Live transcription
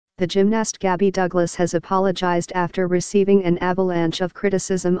The gymnast Gabby Douglas has apologized after receiving an avalanche of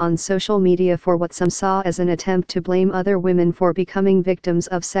criticism on social media for what some saw as an attempt to blame other women for becoming victims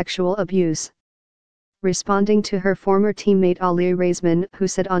of sexual abuse. Responding to her former teammate Ali Raisman, who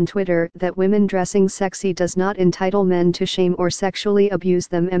said on Twitter that women dressing sexy does not entitle men to shame or sexually abuse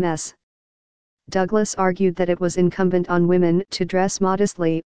them. Ms. Douglas argued that it was incumbent on women to dress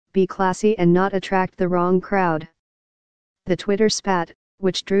modestly, be classy and not attract the wrong crowd. The Twitter spat,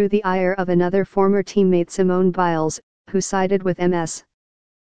 which drew the ire of another former teammate Simone Biles, who sided with Ms.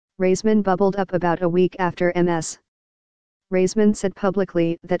 Raisman, bubbled up about a week after Ms. Raisman said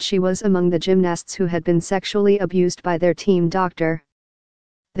publicly that she was among the gymnasts who had been sexually abused by their team doctor.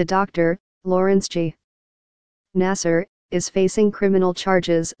 The doctor, Lawrence G. Nasser, is facing criminal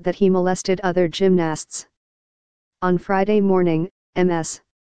charges that he molested other gymnasts. On Friday morning, Ms.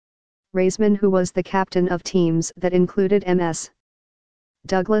 Raisman, who was the captain of teams that included Ms.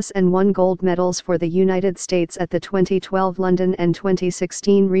 Douglas and won gold medals for the United States at the 2012 London and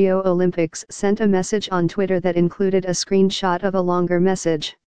 2016 Rio Olympics, sent a message on Twitter that included a screenshot of a longer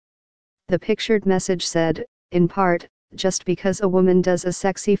message. The pictured message said, in part, "Just because a woman does a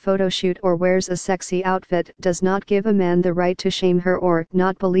sexy photo shoot or wears a sexy outfit does not give a man the right to shame her or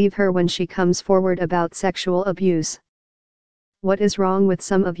not believe her when she comes forward about sexual abuse. What is wrong with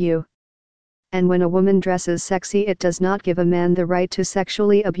some of you? And when a woman dresses sexy, it does not give a man the right to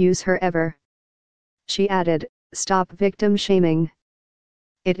sexually abuse her ever." She added, "Stop victim shaming.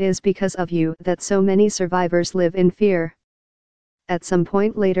 It is because of you that so many survivors live in fear." At some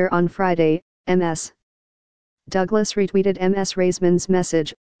point later on Friday, Ms. Douglas retweeted Ms. Raisman's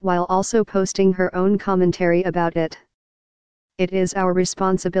message, while also posting her own commentary about it. "It is our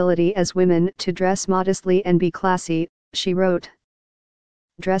responsibility as women to dress modestly and be classy," she wrote.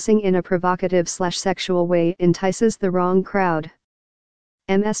 "Dressing in a provocative/sexual way entices the wrong crowd."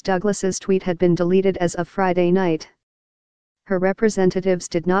 Ms. Douglas's tweet had been deleted as of Friday night. Her representatives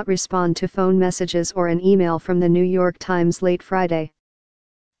did not respond to phone messages or an email from the New York Times late Friday.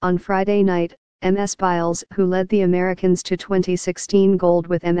 On Friday night, Ms. Biles, who led the Americans to 2016 gold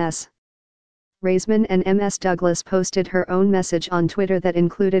with Ms. Raisman and Ms. Douglas, posted her own message on Twitter that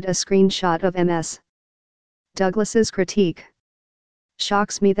included a screenshot of Ms. Douglas's critique.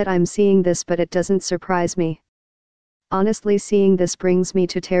 "Shocks me that I'm seeing this, but it doesn't surprise me. Honestly, seeing this brings me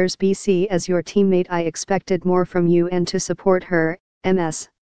to tears. BC, as your teammate I expected more from you and to support her," Ms.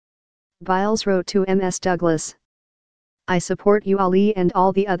 Biles wrote to Ms. Douglas. "I support you, Ali, and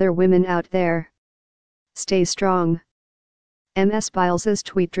all the other women out there. Stay strong." Ms. Biles's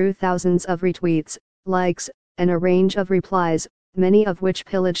tweet drew thousands of retweets, likes, and a range of replies, many of which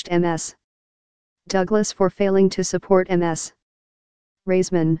pillaged Ms. Douglas for failing to support Ms.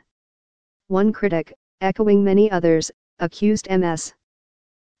 Raisman. One critic, echoing many others, accused Ms.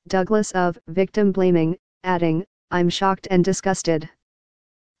 Douglas of victim blaming, adding, "I'm shocked and disgusted."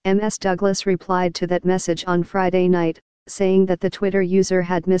 Ms. Douglas replied to that message on Friday night, saying that the Twitter user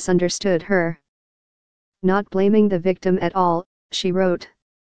had misunderstood her. "Not blaming the victim at all," she wrote.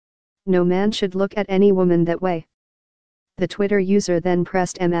 "No man should look at any woman that way." The Twitter user then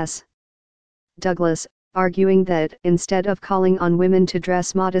pressed Ms. Douglas, arguing that instead of calling on women to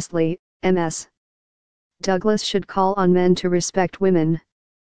dress modestly, Ms. Douglas should call on men to respect women.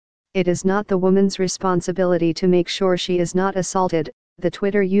 "It is not the woman's responsibility to make sure she is not assaulted," the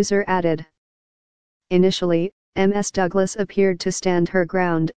Twitter user added. Initially, Ms. Douglas appeared to stand her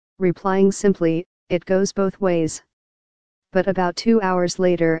ground, replying simply, "It goes both ways." But about 2 hours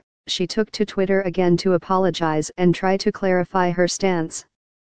later, she took to Twitter again to apologize and try to clarify her stance.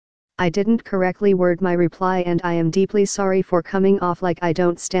 "I didn't correctly word my reply and I am deeply sorry for coming off like I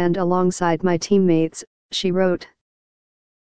don't stand alongside my teammates," she wrote.